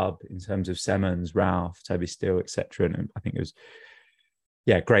united club in terms of Semmens, Ralph, Toby Steele, etc. And I think it was,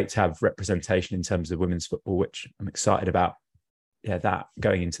 great to have representation in terms of women's football, which I'm excited about. Yeah, that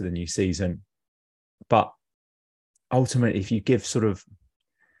going into the new season. But ultimately, if you give sort of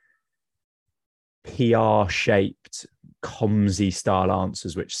PR-shaped, comsy style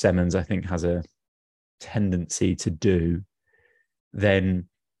answers, which Semmens, I think, has a tendency to do, then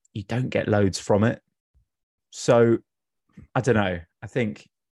you don't get loads from it. So I don't know. I think,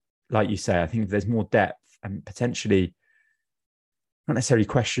 like you say, I think if there's more depth and potentially not necessarily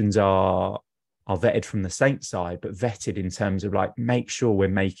questions are vetted from the Saints side, but vetted in terms of like, make sure we're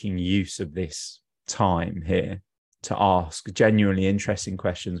making use of this time here to ask genuinely interesting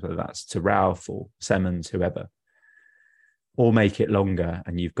questions, whether that's to Ralph or Semmens, whoever, or make it longer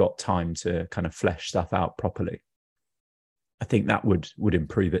and you've got time to kind of flesh stuff out properly. I think that would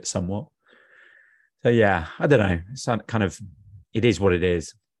improve it somewhat. So yeah, I don't know. It's kind of, it is what it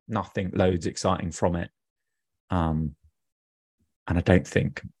is. Nothing loads exciting from it. And I don't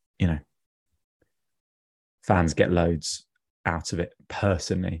think, fans get loads out of it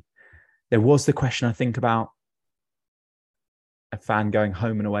personally. There was the question, I think, about a fan going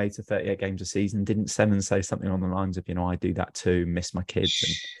home and away to 38 games a season. Didn't Semmens say something on the lines of, I do that too, miss my kids?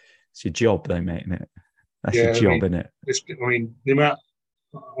 And it's your job though, mate, isn't it? That's your job, isn't it? The amount,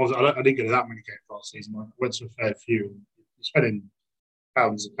 I didn't go to that many games last season. I went to a fair few. You're spending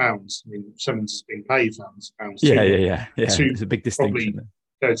thousands of pounds. Semmens is being paid thousands of pounds. Yeah. It's a big distinction.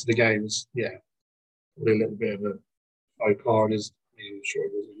 Go to the games, probably a little bit of a faux pas, and I'm sure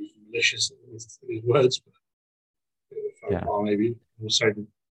it wasn't even malicious in his words, but a bit of a faux pas maybe. Also,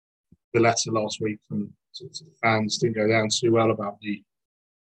 the letter last week to the fans didn't go down too well about the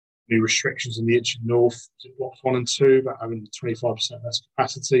new restrictions in the Itchen North, blocks 1 and 2, about having 25% less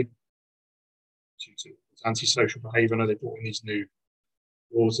capacity due to antisocial behaviour. I know they brought in these new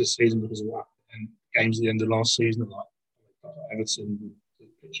laws this season because of that, and games at the end of last season, like Everton,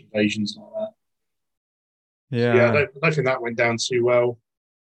 pitch invasions like that. I don't think that went down too well.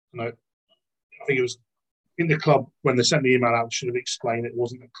 I think it was in the club when they sent the email out. Should have explained it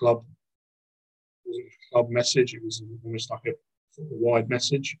wasn't a club message. It was almost like a wide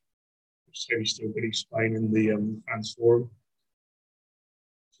message. Maybe still been explained in the fans forum.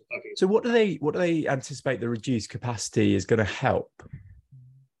 So what do they anticipate the reduced capacity is going to help? I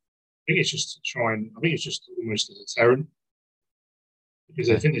think it's just to try and. I think it's just almost a deterrent, because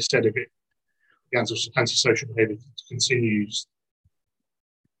I think they said if the antisocial behaviour continues,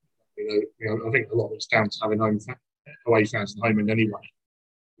 I think a lot of it's down to having away fans at home and anyway,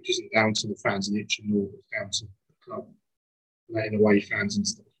 which isn't down to the fans in Itchen North. It's down to the club letting away fans and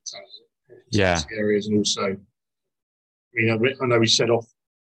stuff. Areas, and also, I know we said off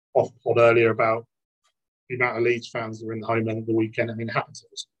pod earlier about the amount of Leeds fans that were in the home end of the weekend. It happened to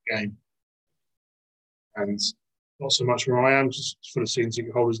us in the game, and not so much where I am, just full of season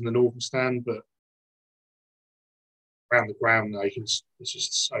ticket holders in the northern stand, but around the ground, it's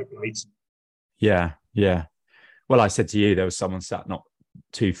just so blatant. Yeah. Well, I said to you, there was someone sat not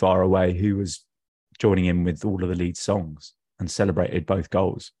too far away who was joining in with all of the Leeds songs and celebrated both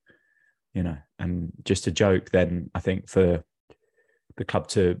goals. And just a joke then, I think, for the club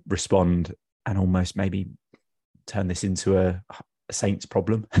to respond and almost maybe turn this into a Saints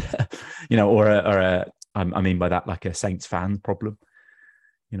problem, I mean by that, like a Saints fan problem.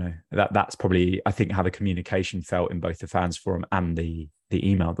 That's probably, I think, how the communication felt in both the fans forum and the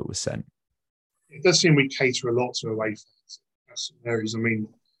email that was sent. It does seem we cater a lot to away fans. That's areas. We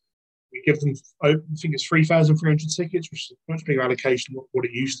give them, I think it's 3,300 tickets, which is a much bigger allocation than what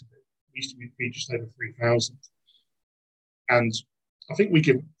it used to be. It used to be just over 3,000. And I think we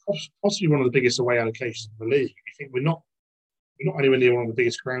give possibly one of the biggest away allocations in the league. I think we're not anywhere near one of the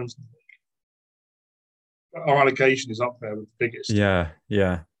biggest grounds in the league. Our allocation is up there with the biggest. Yeah,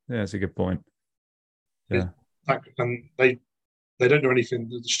 that's a good point. Yeah. And they don't do anything,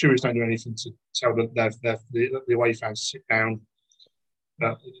 the stewards don't do anything to tell the away fans to sit down.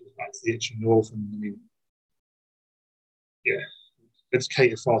 Back to the Itchen North, and it's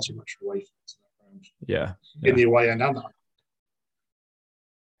catered far too much for away fans. Yeah. In the away end and the home.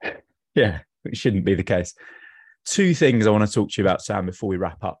 Yeah, it shouldn't be the case. Two things I want to talk to you about, Sam, before we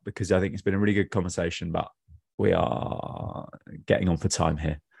wrap up, because I think it's been a really good conversation, but we are getting on for time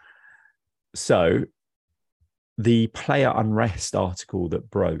here. So the player unrest article that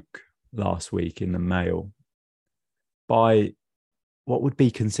broke last week in the Mail by what would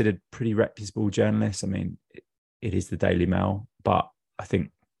be considered pretty reputable journalists. I mean, it is the Daily Mail, but I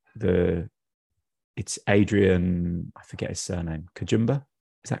think it's Adrian, I forget his surname, Kajumba.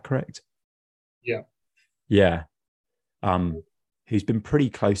 Is that correct? Yeah. Yeah. Who's been pretty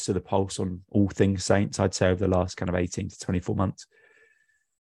close to the pulse on all things Saints, I'd say, over the last kind of 18 to 24 months.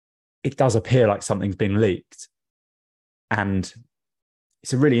 It does appear like something's been leaked. And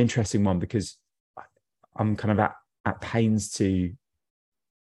it's a really interesting one because I'm kind of at pains to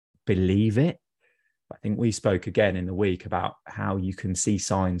believe it. I think we spoke again in the week about how you can see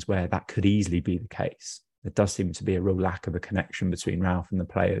signs where that could easily be the case. There does seem to be a real lack of a connection between Ralph and the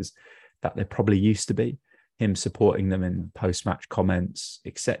players that there probably used to be, him supporting them in post-match comments,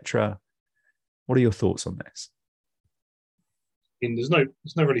 etc. What are your thoughts on this? I mean, there's no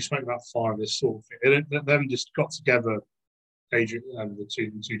really smoke about fire this sort of thing. They haven't just got together, Adrian and the two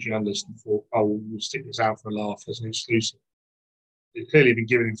journalists, and thought, oh, we'll stick this out for a laugh as an exclusive. They've clearly been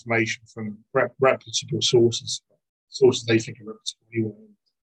given information from reputable sources they think are reputable anyway.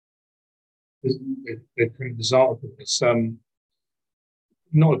 They've printed this article. It's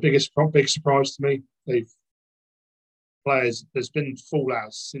not a big surprise to me. There's been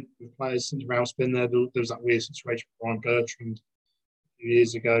fallouts with players since Ralph's been there. There was that weird situation with Brian Bertrand a few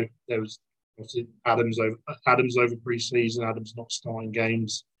years ago. There was obviously Adams over pre-season, Adams not starting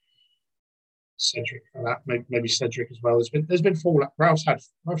games. Cedric for that, maybe Cedric as well. There's been fallout. Ralph's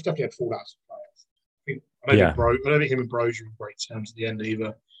definitely had fallouts with players. I don't think him and Brozier are in great terms at the end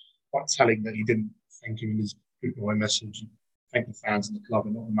either. Quite telling that he didn't thank him in his goodbye message and thank the fans and the club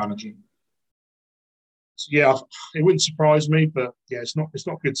and not the manager. So yeah, it wouldn't surprise me, but yeah, it's not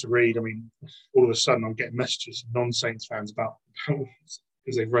good to read. I mean, all of a sudden I'm getting messages from non-Saints fans about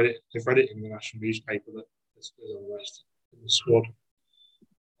because they've read it in the national newspaper that there's unrest in the squad.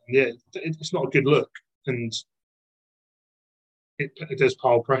 Yeah, it's not a good look, and it does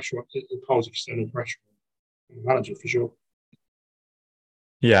pile pressure. It piles external pressure on the manager for sure.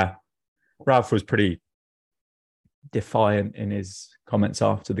 Yeah, Ralph was pretty defiant in his comments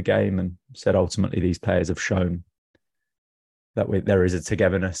after the game and said ultimately these players have shown that there is a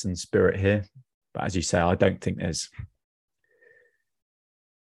togetherness and spirit here. But as you say, I don't think there's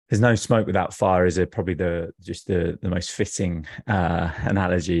no smoke without fire is probably the most fitting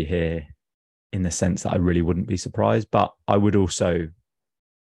analogy here, in the sense that I really wouldn't be surprised. But I would also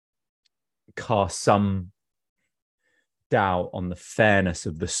cast some doubt on the fairness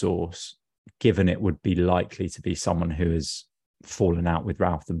of the source, given it would be likely to be someone who has fallen out with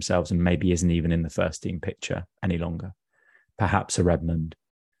Ralph themselves and maybe isn't even in the first team picture any longer. Perhaps a Redmond,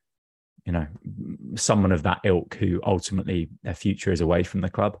 someone of that ilk who ultimately their future is away from the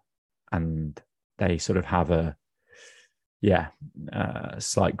club and they sort of have a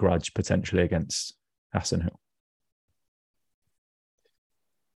slight grudge potentially against Hasenhüttl.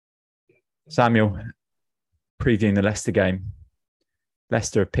 Samuel, previewing the Leicester game,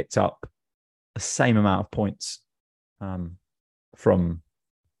 Leicester have picked up the same amount of points from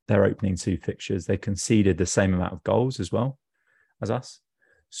their opening two fixtures. They conceded the same amount of goals as well as us,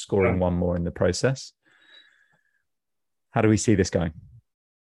 scoring one more in the process. How do we see this going?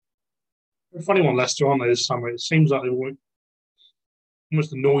 A funny one, Leicester, aren't they, this summer? It seems like they were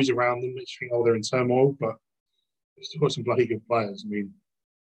almost the noise around them makes you think, they're in turmoil, but they've still got some bloody good players. I mean,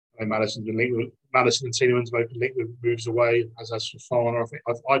 Madison and Tielemans have both linked with moves away, as Fofana.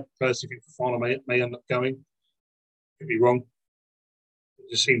 I personally think Fofana may end up going. Could be wrong. It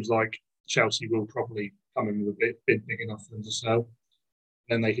just seems like Chelsea will probably come in with a bid big enough for them to sell.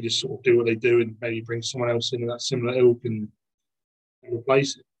 Then they could just sort of do what they do and maybe bring someone else in that similar ilk and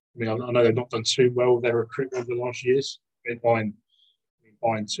replace it. I mean, I know they've not done too well with their recruitment over the last years. Buying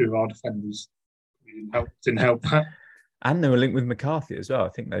two of our defenders didn't help that. And they were linked with McCarthy as well. I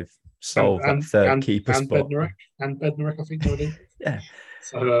think they've solved that third keeper spot. Bednarek, I think they were linked. Yeah.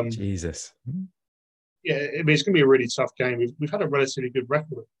 So, Jesus. Yeah, I mean, it's going to be a really tough game. We've had a relatively good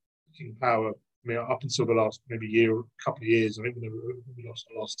record at King Power. I mean, up until the last couple of years, I think we lost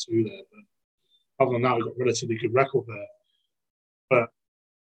the last two there. But other than that, we've got a relatively good record there. But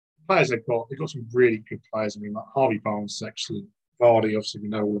players they've got some really good players. I mean, like Harvey Barnes is excellent. Vardy, obviously, we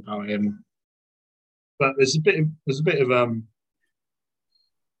know all about him. But there's a bit of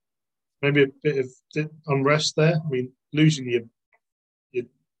maybe a bit of unrest there. I mean, losing your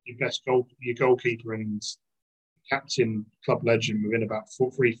best goalkeeper and captain, club legend within about 4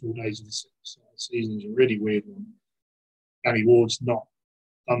 days of the season is a really weird one. Danny Ward's not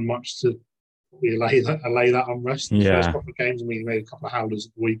done much to allay that unrest. In the first couple of games, I mean, he made a couple of howlers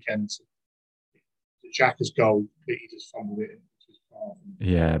at the weekend. Xhaka's goal, he just fumbled it.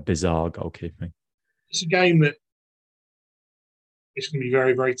 Yeah, bizarre goalkeeping. It's a game that it's going to be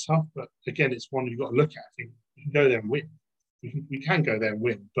very, very tough. But again, it's one you've got to look at. I think you can go there and win. We can go there and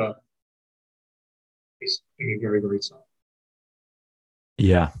win, but it's going to be very, very tough.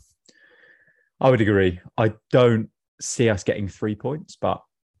 Yeah, I would agree. I don't see us getting 3 points, but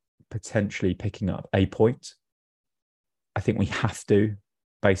potentially picking up a point. I think we have to,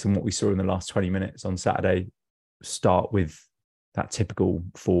 based on what we saw in the last 20 minutes on Saturday, start with that typical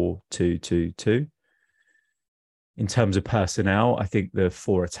 4-2-2-2. In terms of personnel, I think the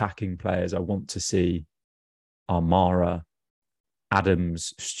 4 attacking players I want to see are Mara,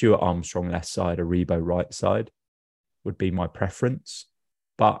 Adams, Stuart Armstrong left side, Aribo right side would be my preference.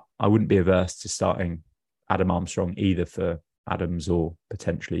 But I wouldn't be averse to starting Adam Armstrong either for Adams or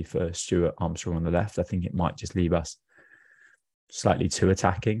potentially for Stuart Armstrong on the left. I think it might just leave us slightly too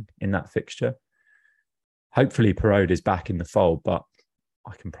attacking in that fixture. Hopefully Perraud is back in the fold, but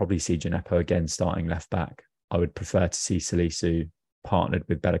I can probably see Djenepo again starting left back. I would prefer to see Salisu partnered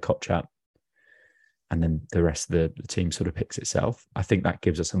with Bella Kotchap, and then the rest of the team sort of picks itself. I think that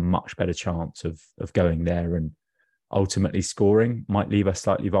gives us a much better chance of going there and ultimately scoring. Might leave us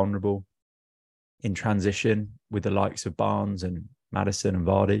slightly vulnerable in transition with the likes of Barnes and Maddison and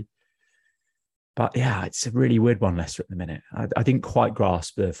Vardy. But yeah, it's a really weird one, Leicester, at the minute. I didn't quite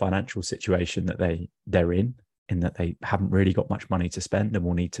grasp the financial situation that they're in that they haven't really got much money to spend and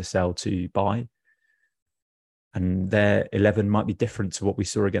will need to sell to buy. And their 11 might be different to what we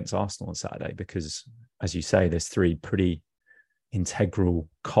saw against Arsenal on Saturday because, as you say, there's 3 pretty integral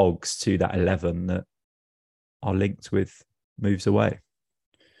cogs to that 11 that are linked with moves away.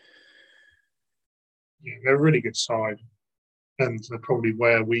 Yeah, they're a really good side. And they're probably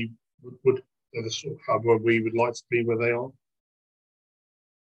where we would they're the sort of hub where we would like to be where they are.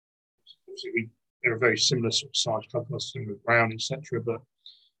 Obviously, they're a very similar sort of size club, with Brown, etc. But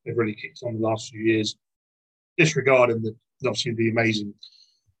they've really kicked on the last few years. Disregarding obviously the amazing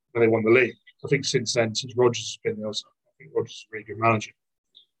when they won the league. I think since then, since Rodgers has been there, I think Rodgers is a really good manager.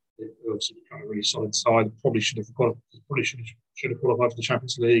 They've obviously become a really solid side. Probably should have qualified for the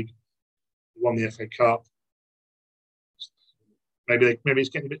Champions League. Won the FA Cup. Maybe it's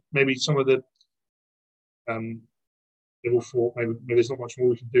getting a bit. Maybe some of the they've all thought maybe there's not much more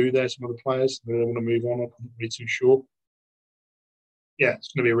we can do there. Some of the players they want to move on. I'm not really too sure. Yeah, it's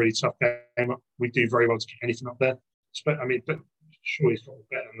going to be a really tough game. We do very well to get anything up there. But surely it's not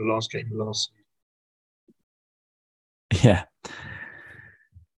better than the last game of last season. Yeah.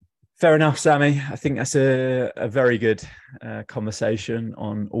 Fair enough, Sammy. I think that's a very good conversation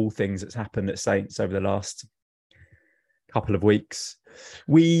on all things that's happened at Saints over the last couple of weeks.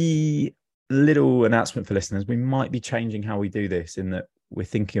 Little announcement for listeners, we might be changing how we do this in that we're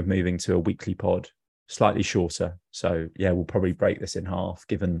thinking of moving to a weekly pod, slightly shorter. So yeah, we'll probably break this in half,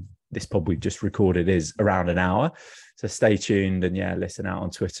 given this pod we've just recorded is around an hour. So stay tuned and yeah, listen out on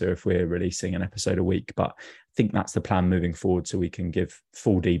Twitter if we're releasing an episode a week. But I think that's the plan moving forward, so we can give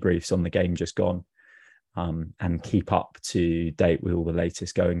full debriefs on the game just gone and keep up to date with all the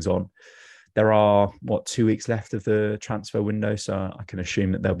latest goings on. There are, 2 weeks left of the transfer window, so I can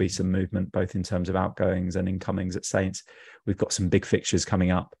assume that there'll be some movement both in terms of outgoings and incomings at Saints. We've got some big fixtures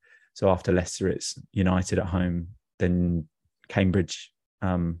coming up. So after Leicester, it's United at home, then Cambridge.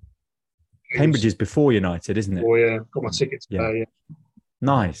 Cambridge is before United, isn't it? Oh, yeah. Got my tickets today. Yeah.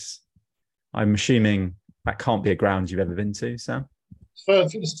 Nice. I'm assuming that can't be a ground you've ever been to, Sam? I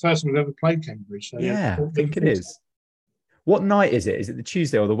think it's the first time we've ever played Cambridge. So yeah, I think it is. What night is it? Is it the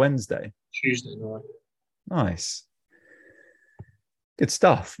Tuesday or the Wednesday? Tuesday night. Nice. Good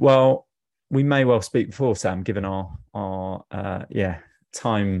stuff. Well, we may well speak before, Sam, given our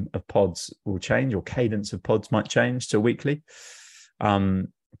time of pods will change, or cadence of pods might change to weekly.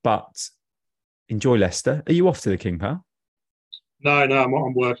 But enjoy Leicester. Are you off to the King Power? No,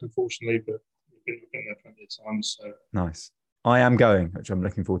 I'm working, unfortunately, but I've been there plenty of times. So. Nice. I am going, which I'm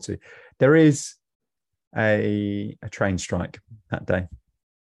looking forward to. There is a train strike that day.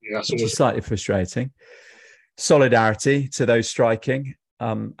 Yeah, which is slightly frustrating. Solidarity to those striking,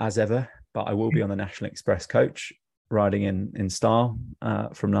 as ever. But I will be on the National Express coach, riding in style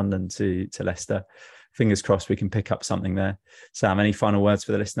from London to Leicester. Fingers crossed we can pick up something there. Sam, any final words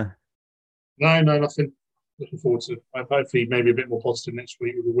for the listener? No, nothing. Looking forward to hopefully maybe a bit more positive next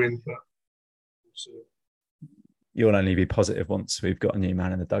week with a win. But you'll only be positive once we've got a new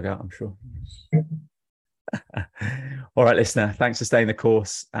man in the dugout, I'm sure. All right, listener, thanks for staying the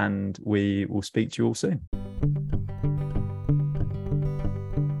course, and we will speak to you all soon.